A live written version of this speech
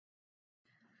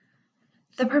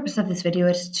The purpose of this video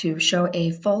is to show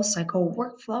a full cycle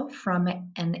workflow from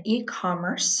an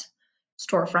e-commerce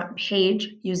storefront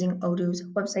page using Odoo's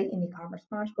website and e-commerce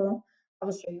module. I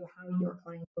will show you how your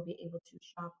clients will be able to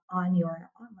shop on your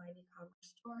online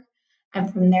e-commerce store.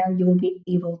 And from there, you will be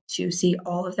able to see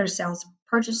all of their sales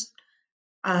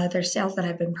their sales that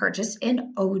have been purchased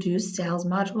in Odoo's sales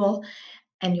module,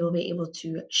 and you will be able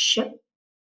to ship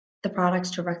the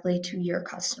products directly to your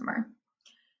customer.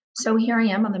 So here I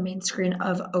am on the main screen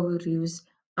of Odoo's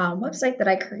website that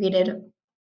I created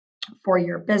for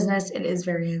your business. It is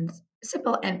very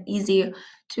simple and easy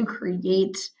to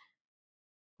create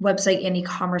website and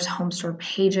e-commerce home store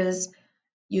pages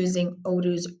using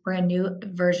Odoo's brand new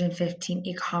version 15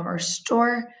 e-commerce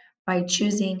store by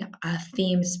choosing a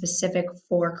theme specific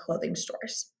for clothing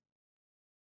stores.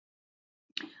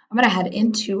 I'm going to head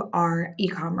into our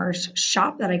e-commerce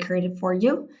shop that I created for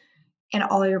you, and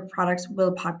all your products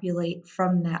will populate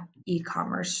from that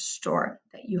e-commerce store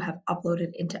that you have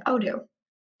uploaded into Odoo.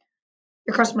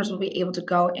 Your customers will be able to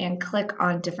go and click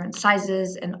on different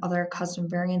sizes and other custom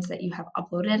variants that you have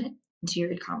uploaded into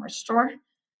your e-commerce store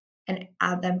and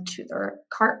add them to their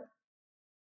cart.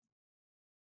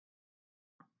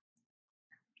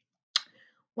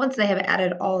 Once they have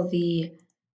added all the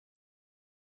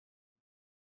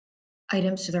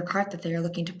items to their cart that they are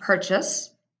looking to purchase,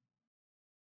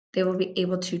 they will be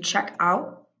able to check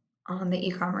out on the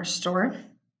e-commerce store.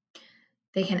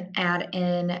 They can add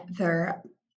in their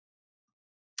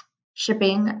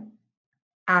shipping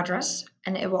address,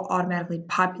 and it will automatically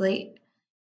populate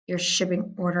your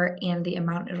shipping order and the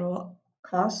amount it will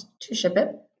cost to ship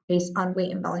it based on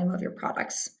weight and volume of your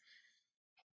products.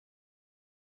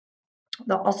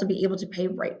 They'll also be able to pay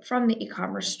right from the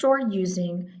e-commerce store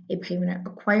using a payment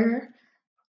acquirer.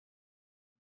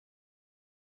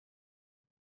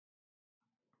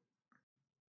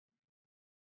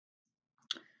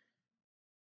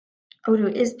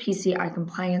 Odoo is PCI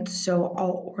compliant, so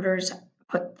all orders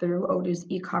put through Odoo's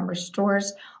e-commerce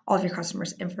stores, all of your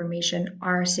customers' information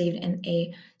are saved in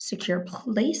a secure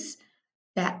place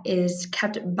that is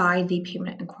kept by the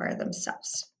payment acquirer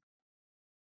themselves.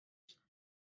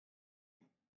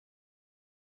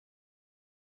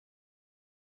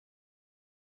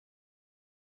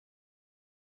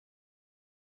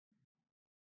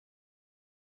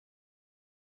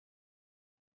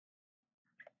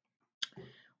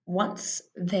 Once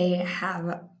they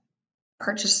have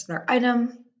purchased their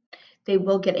item, they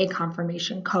will get a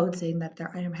confirmation code saying that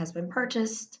their item has been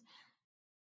purchased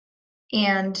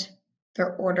and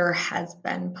their order has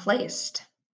been placed.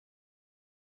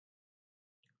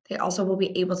 They also will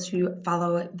be able to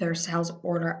follow their sales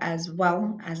order as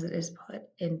well as it is put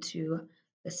into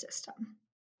the system.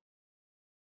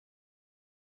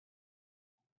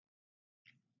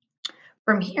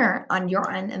 From here on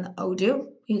your end in the Odoo,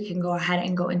 you can go ahead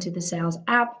and go into the sales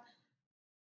app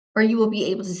where you will be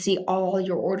able to see all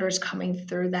your orders coming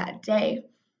through that day.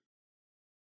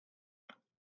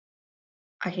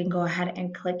 I can go ahead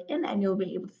and click in and you'll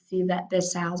be able to see that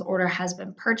this sales order has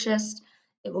been purchased.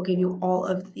 It will give you all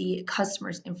of the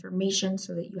customer's information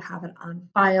so that you have it on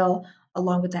file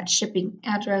along with that shipping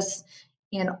address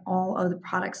and all of the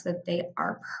products that they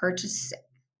are purchasing.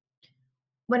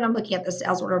 When I'm looking at the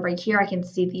sales order right here, I can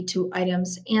see the 2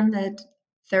 items and the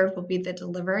third will be the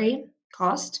delivery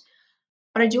cost.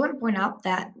 But I do want to point out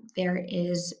that there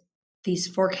is these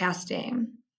forecasting.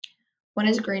 One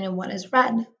is green and one is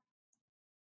red.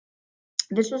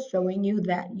 This is showing you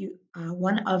that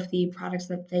one of the products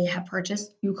that they have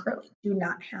purchased, you currently do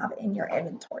not have in your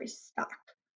inventory stock.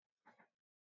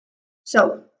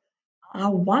 So I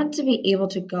want to be able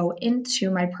to go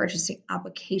into my purchasing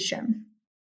application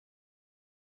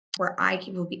where I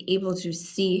will be able to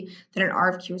see that an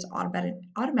RFQ has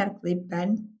automatically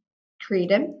been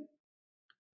created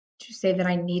to say that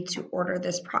I need to order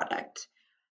this product.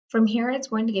 From here, it's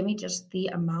going to give me just the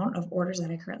amount of orders that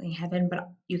I currently have in, but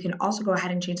you can also go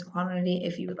ahead and change the quantity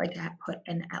if you would like to put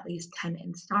in at least 10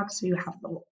 in stock so you have a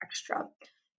little extra.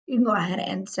 You can go ahead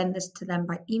and send this to them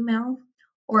by email,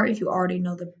 or if you already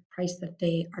know the price that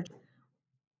they are.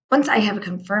 Once I have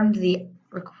confirmed the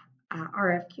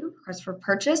RFQ, request for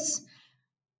purchase,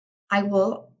 I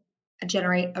will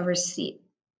generate a receipt.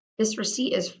 This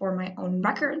receipt is for my own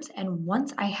records, and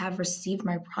once I have received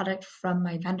my product from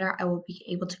my vendor, I will be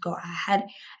able to go ahead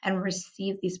and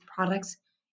receive these products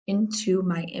into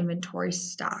my inventory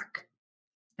stock.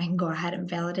 I can go ahead and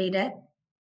validate it.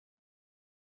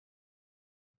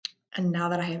 And now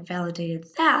that I have validated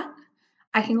that,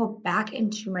 I can go back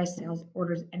into my sales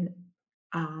orders and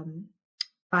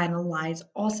finalize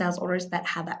all sales orders that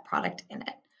have that product in it.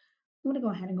 I'm going to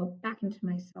go ahead and go back into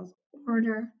my sales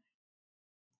order.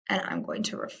 And I'm going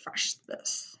to refresh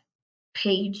this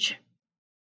page.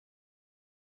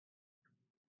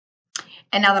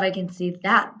 And now that I can see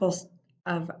that both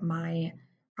of my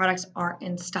products are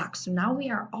in stock. So now we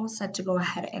are all set to go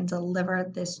ahead and deliver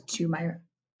this to my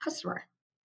customer.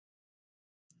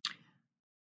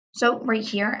 So right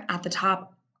here at the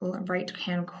top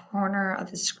right-hand corner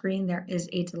of the screen, there is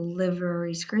a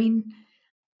delivery screen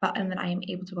button that I am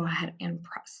able to go ahead and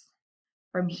press.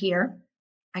 From here,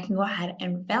 I can go ahead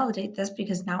and validate this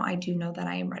because now I do know that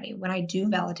I am ready. When I do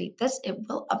validate this, it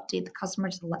will update the customer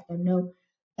to let them know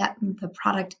that the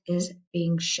product is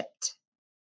being shipped.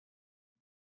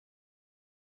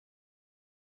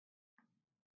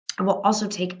 I will also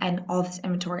take all this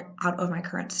inventory out of my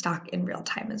current stock in real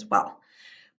time as well.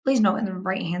 Please note in the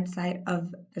right-hand side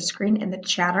of the screen in the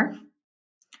chatter,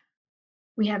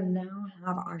 we now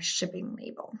have our shipping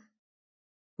label,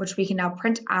 which we can now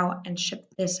print out and ship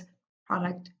this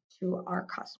product to our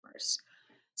customers.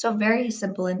 So very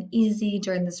simple and easy.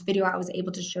 During this video, I was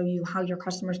able to show you how your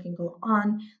customers can go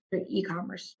on their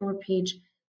e-commerce store page.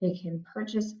 They can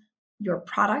purchase your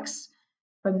products.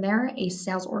 From there, a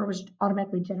sales order was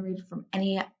automatically generated from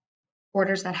any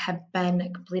orders that have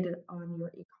been completed on your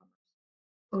e-commerce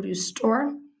Odoo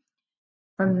store.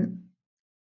 From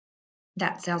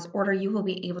that sales order, you will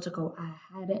be able to go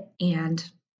ahead and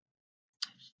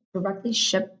directly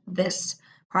ship this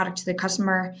product to the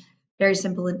customer. Very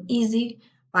simple and easy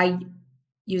by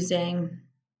using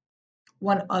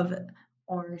one of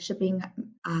our shipping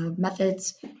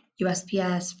methods,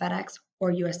 USPS, FedEx,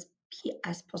 or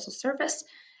USPS Postal Service,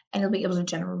 and you'll be able to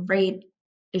generate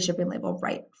a shipping label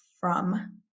right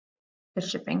from the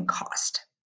shipping cost.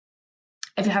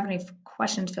 If you have any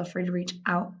questions, feel free to reach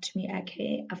out to me at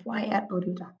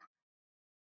kfy@odoo.com.